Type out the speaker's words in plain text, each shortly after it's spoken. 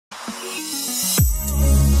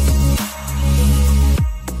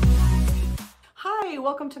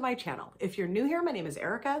welcome to my channel. If you're new here, my name is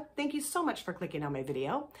Erica. Thank you so much for clicking on my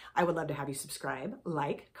video. I would love to have you subscribe,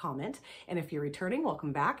 like, comment, and if you're returning,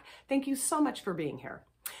 welcome back. Thank you so much for being here.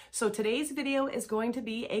 So today's video is going to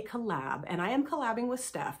be a collab, and I am collabing with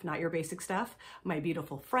Steph, Not Your Basic Steph, my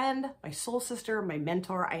beautiful friend, my soul sister, my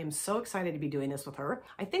mentor. I am so excited to be doing this with her.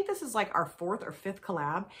 I think this is like our 4th or 5th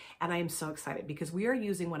collab, and I am so excited because we are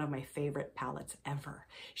using one of my favorite palettes ever.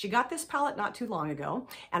 She got this palette not too long ago,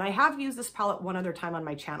 and I have used this palette one other time on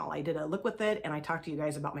my channel. I did a look with it, and I talked to you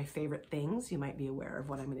guys about my favorite things. You might be aware of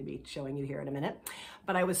what I'm going to be showing you here in a minute,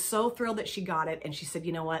 but I was so thrilled that she got it, and she said,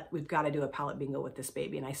 you know what, we've got to do a palette bingo with this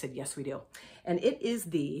baby. And I said, yes, we do. And it is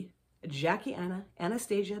the Jackie Aina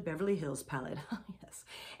Anastasia Beverly Hills palette. Yes.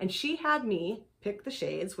 And she had me pick the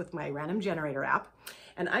shades with my random generator app.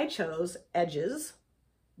 And I chose Edges,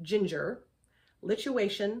 Ginger,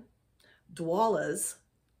 Lituation, Dwollars.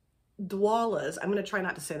 I'm going to try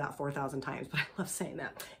not to say that 4,000 times, but I love saying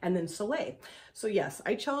that. And then Soleil. So yes,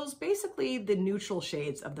 I chose basically the neutral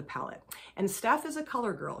shades of the palette. And Steph is a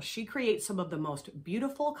color girl. She creates some of the most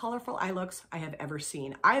beautiful, colorful eye looks I have ever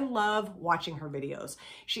seen. I love watching her videos.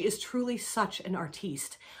 She is truly such an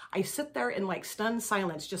artiste. I sit there in like stunned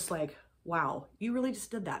silence, just like, wow, you really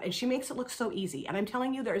just did that. And she makes it look so easy. And I'm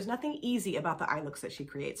telling you, there is nothing easy about the eye looks that she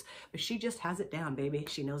creates, but she just has it down, baby.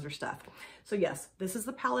 She knows her stuff. So yes, this is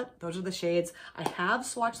the palette. Those are the shades. I have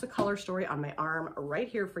swatched the color story on my arm right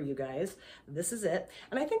here for you guys. This is it.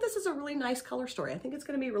 And I think this is a really nice color story. I think it's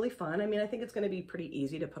going to be really fun. I mean, I think it's going to be pretty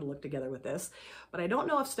easy to put a look together with this, but I don't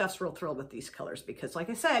know if Steph's real thrilled with these colors because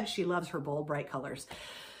like I said, she loves her bold, bright colors.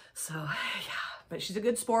 So yeah. But she's a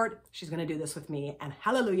good sport. She's going to do this with me, and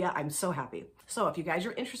hallelujah, I'm so happy. So if you guys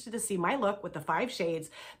are interested to see my look with the 5 shades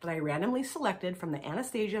that I randomly selected from the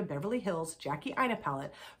Anastasia Beverly Hills Jackie Aina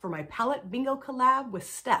palette for my palette bingo collab with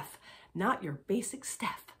Steph, Not Your Basic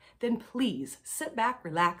Steph, then please sit back,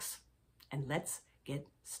 relax, and let's get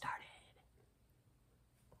started.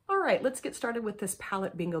 All right, let's get started with this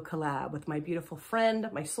palette bingo collab with my beautiful friend,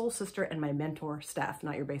 my soul sister, and my mentor, Steph,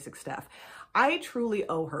 Not Your Basic Steph. I truly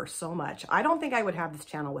owe her so much. I don't think I would have this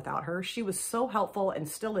channel without her. She was so helpful and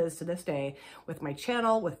still is to this day with my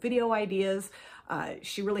channel, with video ideas.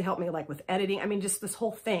 She really helped me like with editing. I mean, just this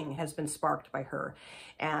whole thing has been sparked by her,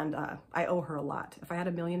 and I owe her a lot. If I had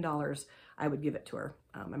 $1 million, I would give it to her.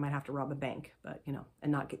 I might have to rob a bank, but you know,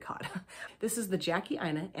 and not get caught. This is the Jackie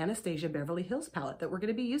Aina Anastasia Beverly Hills palette that we're going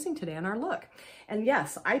to be using today on our look. And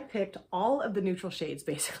yes, I picked all of the neutral shades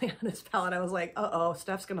basically on this palette. I was like, uh-oh,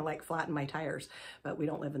 Steph's going to like flatten my tires, but we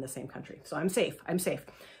don't live in the same country. So I'm safe. I'm safe.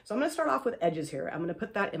 So I'm going to start off with edges here. I'm going to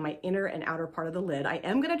put that in my inner and outer part of the lid. I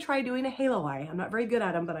am going to try doing a halo eye. I'm not very good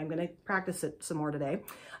at them, but I'm going to practice it some more today.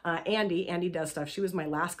 Andi does stuff. She was my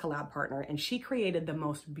last collab partner, and she created the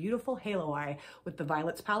most beautiful halo eye with the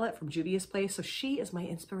Violets palette from Juvia's Place. So she is my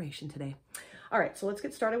inspiration today. All right, so let's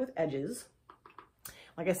get started with edges.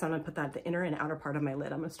 Like I said, I'm gonna put that at the inner and outer part of my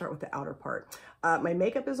lid. I'm gonna start with the outer part. My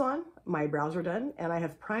makeup is on, my brows are done, and I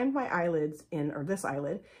have primed my eyelids or this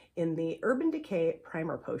eyelid in the Urban Decay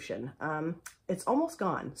Primer Potion. It's almost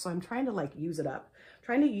gone, so I'm trying to like use it up. I'm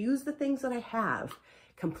trying to use the things that I have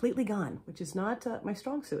completely gone, which is not my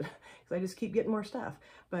strong suit because I just keep getting more stuff.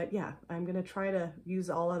 But yeah, I'm gonna try to use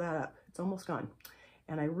all of that up. It's almost gone.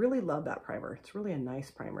 And I really love that primer. It's really a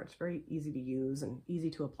nice primer. It's very easy to use and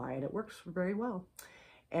easy to apply, and it works very well.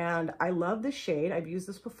 And I love this shade. I've used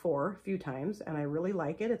this before a few times, and I really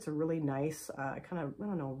like it. It's a really nice kind of, I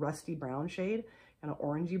don't know, rusty brown shade, kind of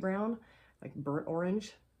orangey brown, like burnt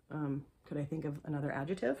orange. Could I think of another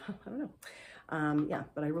adjective? I don't know. Yeah,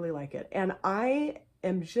 but I really like it. And I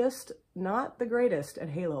am just not the greatest at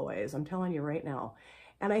halo eyes, I'm telling you right now.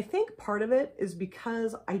 And I think part of it is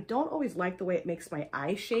because I don't always like the way it makes my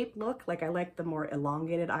eye shape look. Like I like the more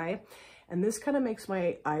elongated eye. And this kind of makes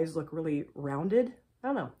my eyes look really rounded. I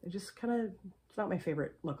don't know. It just kind of, it's not my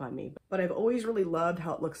favorite look on me. But I've always really loved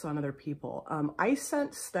how it looks on other people. I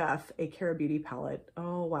sent Steph a Cara Beauty palette, a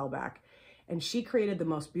while back. And she created the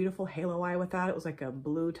most beautiful halo eye with that. It was like a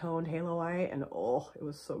blue toned halo eye, and oh, it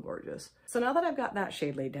was so gorgeous. So now that I've got that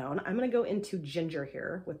shade laid down, I'm gonna go into Ginger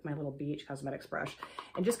here with my little BH Cosmetics brush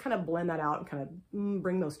and just kind of blend that out and kind of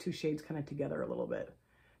bring those 2 shades kind of together a little bit.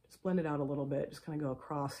 Just blend it out a little bit, just kind of go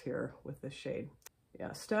across here with this shade.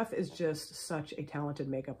 Yeah, Steph is just such a talented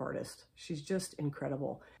makeup artist. She's just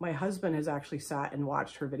incredible. My husband has actually sat and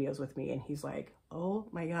watched her videos with me, and he's like, oh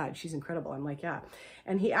my God, she's incredible. I'm like, yeah.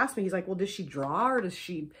 And he asked me, he's like, well, does she draw or does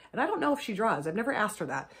she, and I don't know if she draws. I've never asked her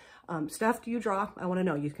that. Steph, do you draw? I want to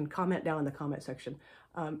know. You can comment down in the comment section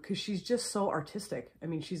because she's just so artistic. I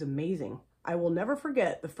mean, she's amazing. I will never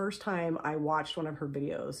forget the first time I watched one of her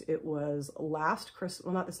videos. It was last Christmas,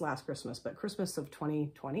 well, not this last Christmas, but Christmas of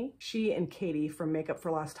 2020. She and Katie from Makeup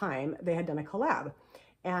for Last Time, they had done a collab.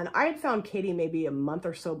 And I had found Katie maybe a month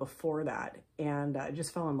or so before that, and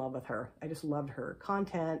just fell in love with her. I just loved her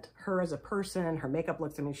content, her as a person, her makeup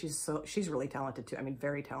looks. I mean, she's really talented too. I mean,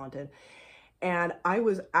 very talented. And I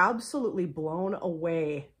was absolutely blown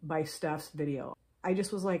away by Steph's video. I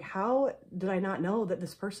just was like, how did I not know that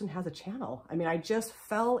this person has a channel? I mean, I just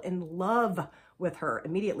fell in love with her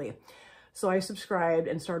immediately. So I subscribed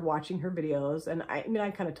and started watching her videos. And I mean,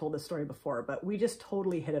 I kind of told this story before, but we just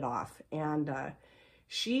totally hit it off. And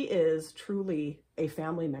she is truly a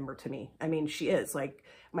family member to me. I mean, she is. Like,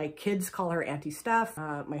 my kids call her Auntie Steph.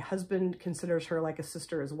 My husband considers her like a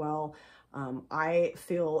sister as well. I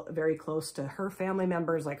feel very close to her family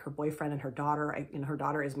members, like her boyfriend and her daughter. Her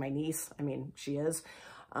daughter is my niece. I mean, she is.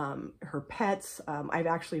 Her pets. I've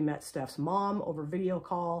actually met Steph's mom over video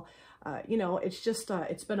call. You know, it's just,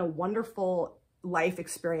 it's been a wonderful life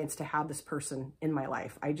experience to have this person in my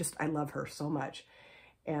life. I love her so much.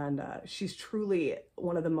 And she's truly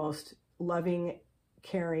one of the most loving,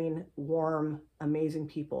 caring, warm, amazing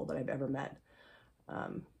people that I've ever met.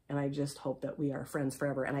 And I just hope that we are friends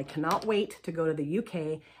forever. And I cannot wait to go to the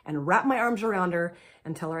UK and wrap my arms around her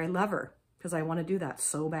and tell her I love her, because I want to do that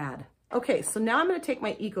so bad. Okay, so now I'm going to take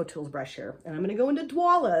my Eco Tools brush here, and I'm going to go into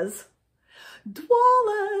Dwollars.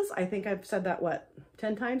 Dwollars! I think I've said that, what,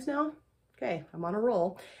 10 times now? Okay, I'm on a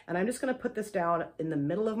roll. And I'm just going to put this down in the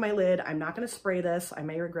middle of my lid. I'm not going to spray this. I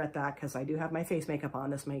may regret that because I do have my face makeup on.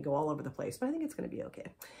 This may go all over the place, but I think it's going to be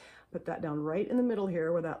okay. Put that down right in the middle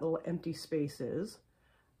here where that little empty space is.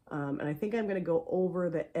 And I think I'm going to go over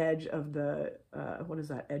the edge of the, what is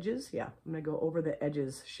that, edges? Yeah, I'm going to go over the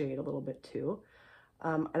edges shade a little bit too.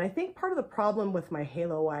 And I think part of the problem with my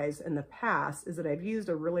halo eyes in the past is that I've used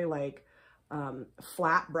a really like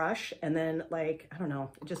flat brush, and then like, I don't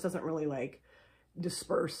know, it just doesn't really like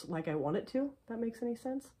disperse like I want it to, if that makes any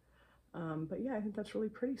sense. But yeah, I think that's really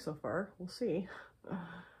pretty so far. We'll see.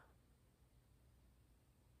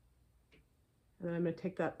 And then I'm going to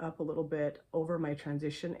take that up a little bit over my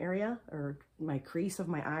transition area, or my crease of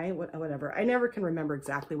my eye, whatever. I never can remember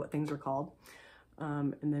exactly what things are called.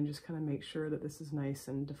 And then just kind of make sure that this is nice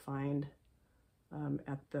and defined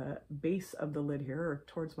at the base of the lid here, or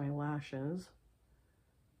towards my lashes.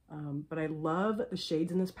 But I love the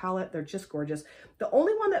shades in this palette. They're just gorgeous. The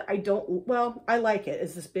only one that I don't, well, I like it,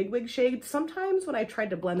 is this Big Wig shade. Sometimes when I tried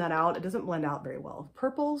to blend that out, it doesn't blend out very well.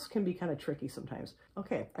 Purples can be kind of tricky sometimes.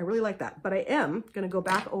 Okay, I really like that. But I am going to go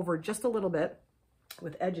back over just a little bit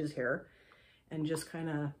with edges here and just kind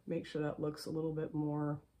of make sure that looks a little bit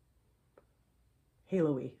more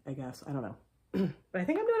halo-y, I guess. I don't know. But I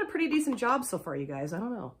think I'm doing a pretty decent job so far, you guys. I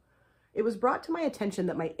don't know. It was brought to my attention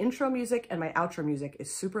that my intro music and my outro music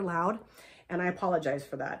is super loud, and I apologize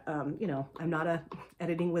for that. You know, I'm not a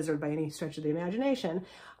editing wizard by any stretch of the imagination,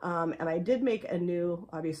 and I did make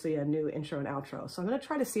obviously a new intro and outro, so I'm going to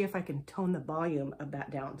try to see if I can tone the volume of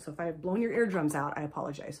that down. So if I've blown your eardrums out, I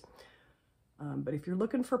apologize. But if you're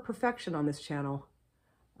looking for perfection on this channel,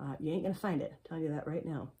 you ain't going to find it. I'm telling you that right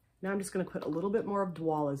now. Now I'm just going to put a little bit more of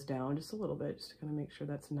Dwollars down, just a little bit, just to kind of make sure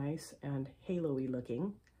that's nice and halo-y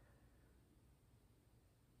looking.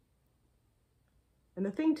 And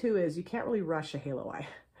the thing too is you can't really rush a halo eye.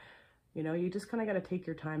 You know, you just kind of got to take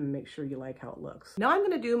your time and make sure you like how it looks. Now I'm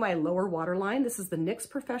going to do my lower waterline. This is the NYX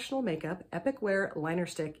Professional Makeup Epic Wear Liner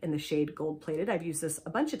Stick in the shade Gold Plated. I've used this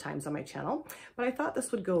a bunch of times on my channel, but I thought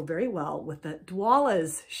this would go very well with the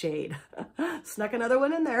Dwollars shade. Snuck another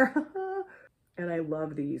one in there. And I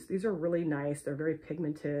love these. These are really nice. They're very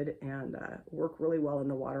pigmented and work really well in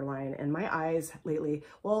the waterline. And my eyes lately,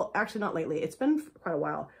 well, actually not lately, it's been quite a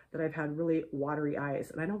while that I've had really watery eyes,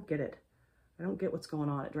 and I don't get it. I don't get what's going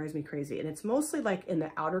on. It drives me crazy. And it's mostly like in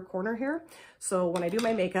the outer corner here. So when I do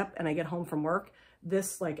my makeup and I get home from work,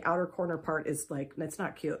 this like outer corner part is like, it's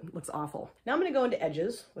not cute. It looks awful. Now I'm going to go into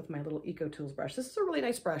edges with my little Eco Tools brush. This is a really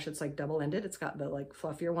nice brush. It's like double-ended. It's got the like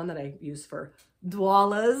fluffier one that I use for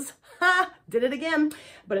Dwollars. Ha! Did it again.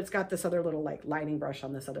 But it's got this other little like lining brush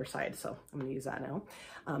on this other side. So I'm going to use that now.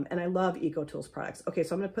 And I love Eco Tools products. Okay,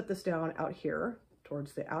 so I'm going to put this down out here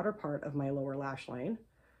towards the outer part of my lower lash line.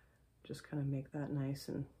 Just kind of make that nice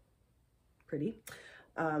and pretty.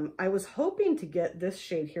 I was hoping to get this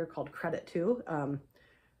shade here called Credit too,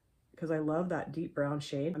 because I love that deep brown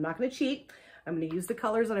shade. I'm not going to cheat. I'm going to use the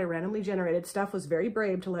colors that I randomly generated. Steph was very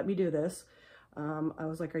brave to let me do this. I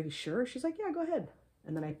was like, are you sure? She's like, yeah, go ahead.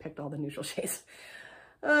 And then I picked all the neutral shades.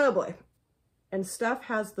 Oh boy. And Steph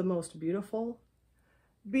has the most beautiful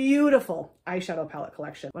eyeshadow palette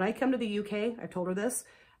collection. When I come to the UK, I told her this,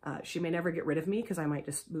 She may never get rid of me because I might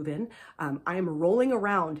just move in. I am rolling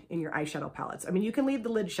around in your eyeshadow palettes. I mean, you can leave the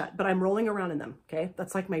lid shut, but I'm rolling around in them, okay?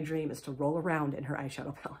 That's like my dream, is to roll around in her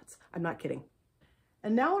eyeshadow palettes. I'm not kidding.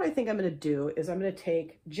 And now what I think I'm going to do is I'm going to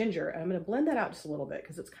take ginger and I'm going to blend that out just a little bit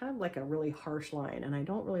because it's kind of like a really harsh line and I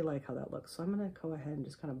don't really like how that looks. So I'm going to go ahead and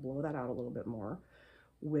just kind of blow that out a little bit more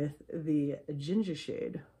with the ginger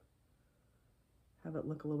shade. Have it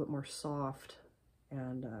look a little bit more soft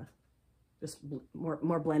and just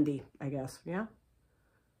more blendy, I guess. Yeah?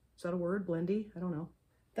 Is that a word? Blendy? I don't know.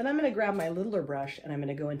 Then I'm going to grab my littler brush and I'm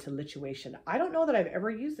going to go into Lituation. I don't know that I've ever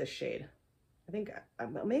used this shade. I think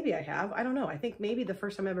maybe I have. I don't know. I think maybe the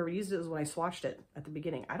first time I've ever used it was when I swatched it at the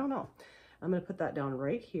beginning. I don't know. I'm going to put that down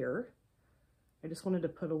right here. I just wanted to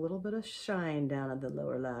put a little bit of shine down at the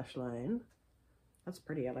lower lash line. That's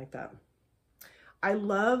pretty. I like that. I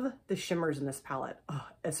love the shimmers in this palette,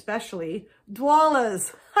 especially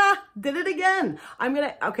Dwollars. Ha! Did it again.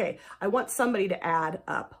 Okay, I want somebody to add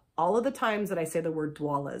up all of the times that I say the word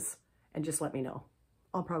Dwollars and just let me know.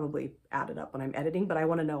 I'll probably add it up when I'm editing, but I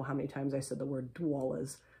want to know how many times I said the word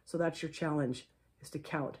Dwollars. So that's your challenge, is to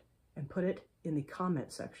count and put it in the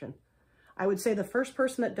comment section. I would say the first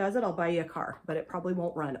person that does it, I'll buy you a car, but it probably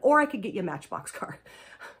won't run. Or I could get you a Matchbox car.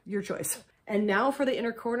 Your choice. And now for the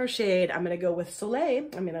inner corner shade, I'm going to go with Soleil.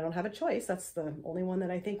 I mean, I don't have a choice. That's the only one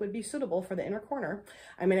that I think would be suitable for the inner corner.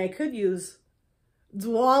 I mean, I could use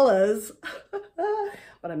Dwollars,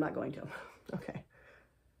 but I'm not going to. Okay.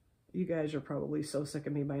 You guys are probably so sick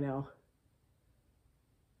of me by now.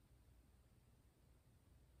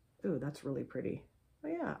 Ooh, that's really pretty. Oh,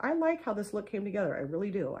 yeah, I like how this look came together. I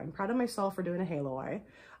really do. I'm proud of myself for doing a halo eye.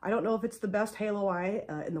 I don't know if it's the best halo eye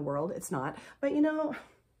in the world. It's not. But, you know,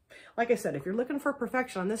 like I said, if you're looking for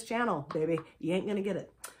perfection on this channel, baby, you ain't going to get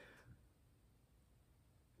it.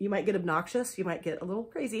 You might get obnoxious. You might get a little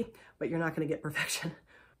crazy, but you're not going to get perfection.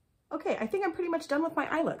 Okay, I think I'm pretty much done with my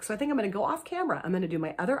eye look. So I think I'm going to go off camera. I'm going to do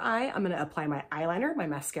my other eye. I'm going to apply my eyeliner, my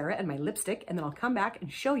mascara, and my lipstick, and then I'll come back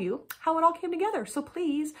and show you how it all came together. So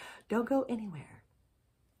please don't go anywhere.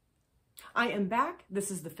 I am back. This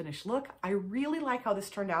is the finished look. I really like how this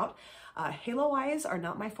turned out. Halo eyes are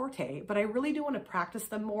not my forte, but I really do want to practice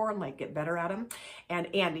them more and like get better at them. And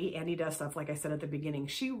Andi does stuff, like I said at the beginning.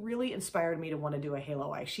 She really inspired me to want to do a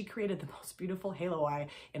halo eye. She created the most beautiful halo eye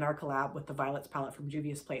in our collab with the Violets palette from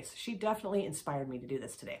Juvia's Place. She definitely inspired me to do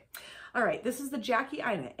this today. All right, this is the Jackie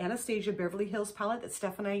Aina Anastasia Beverly Hills palette that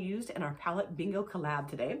Steph and I used in our palette bingo collab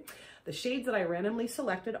today. The shades that I randomly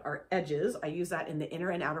selected are Edges. I use that in the inner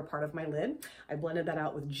and outer part of my lid. I blended that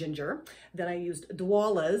out with ginger. Then I used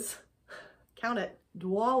Dwollars, count it,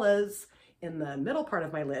 Dwollars in the middle part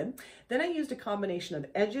of my lid. Then I used a combination of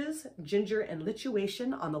Edges, ginger, and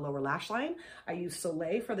Lituation on the lower lash line. I used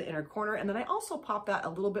Soleil for the inner corner, and then I also popped that a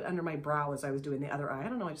little bit under my brow as I was doing the other eye. I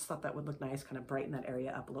don't know, I just thought that would look nice, kind of brighten that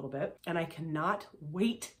area up a little bit. And I cannot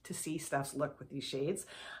wait to see Steph's look with these shades.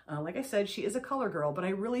 Like I said, she is a color girl, but I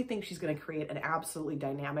really think she's going to create an absolutely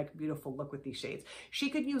dynamic, beautiful look with these shades. She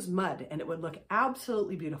could use mud and it would look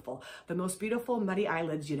absolutely beautiful. The most beautiful muddy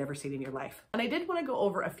eyelids you'd ever seen in your life. And I did want to go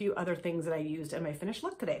over a few other things that I used in my finished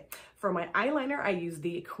look today. For my eyeliner, I used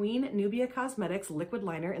the Queen Nubia Cosmetics liquid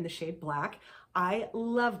liner in the shade Black. I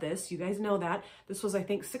love this. You guys know that. This was, I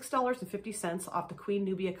think, $6.50 off the Queen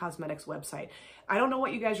Nubia Cosmetics website. I don't know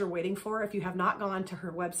what you guys are waiting for. If you have not gone to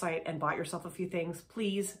her website and bought yourself a few things,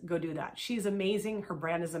 please go do that. She's amazing. Her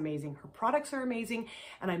brand is amazing. Her products are amazing.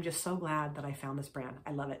 And I'm just so glad that I found this brand.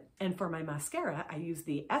 I love it. And for my mascara, I use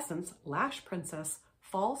the Essence Lash Princess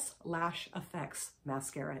False Lash Effects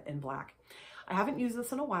mascara in black. I haven't used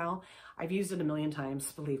this in a while. I've used it a million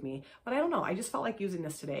times, believe me, but I don't know. I just felt like using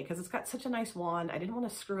this today because it's got such a nice wand. I didn't want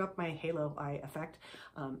to screw up my halo eye effect.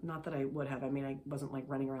 Not that I would have. I mean, I wasn't like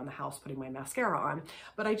running around the house putting my mascara on,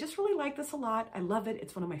 but I just really like this a lot. I love it.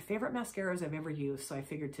 It's one of my favorite mascaras I've ever used. So I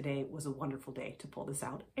figured today was a wonderful day to pull this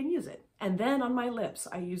out and use it. And then on my lips,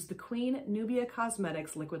 I used the Queen Nubia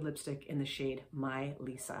Cosmetics liquid lipstick in the shade My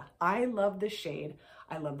Lisa. I love this shade.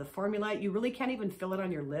 I love the formula. You really can't even feel it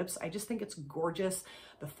on your lips. I just think it's gorgeous.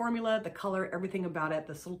 The formula, the color, everything about it,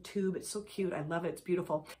 this little tube, it's so cute. I love it. It's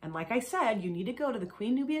beautiful. And like I said, you need to go to the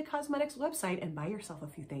Queen Nubia Cosmetics website and buy yourself a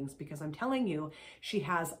few things because I'm telling you, she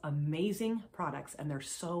has amazing products and they're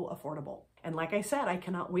so affordable. And like I said, I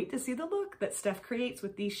cannot wait to see the look that Steph creates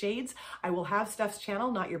with these shades. I will have Steph's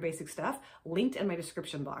channel, Not Your Basic Steph, linked in my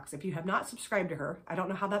description box. If you have not subscribed to her, I don't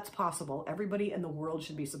know how that's possible. Everybody in the world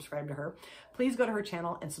should be subscribed to her. Please go to her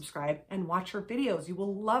channel and subscribe and watch her videos. You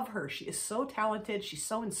will love her. She is so talented. She's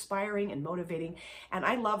so inspiring and motivating. And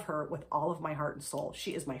I love her with all of my heart and soul.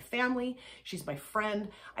 She is my family. She's my friend.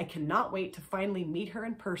 I cannot wait to finally meet her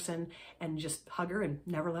in person and just hug her and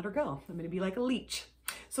never let her go. I'm going to be like a leech.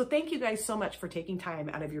 So thank you guys so much for taking time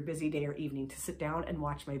out of your busy day or evening to sit down and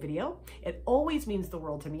watch my video. It always means the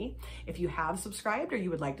world to me. If you have subscribed or you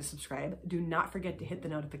would like to subscribe, do not forget to hit the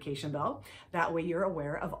notification bell. That way you're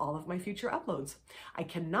aware of all of my future uploads. I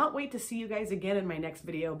cannot wait to see you guys again in my next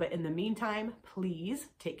video, but in the meantime, please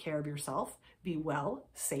take care of yourself. Be well,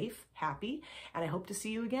 safe, happy, and I hope to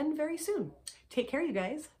see you again very soon. Take care, you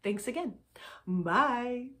guys. Thanks again.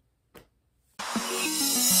 Bye.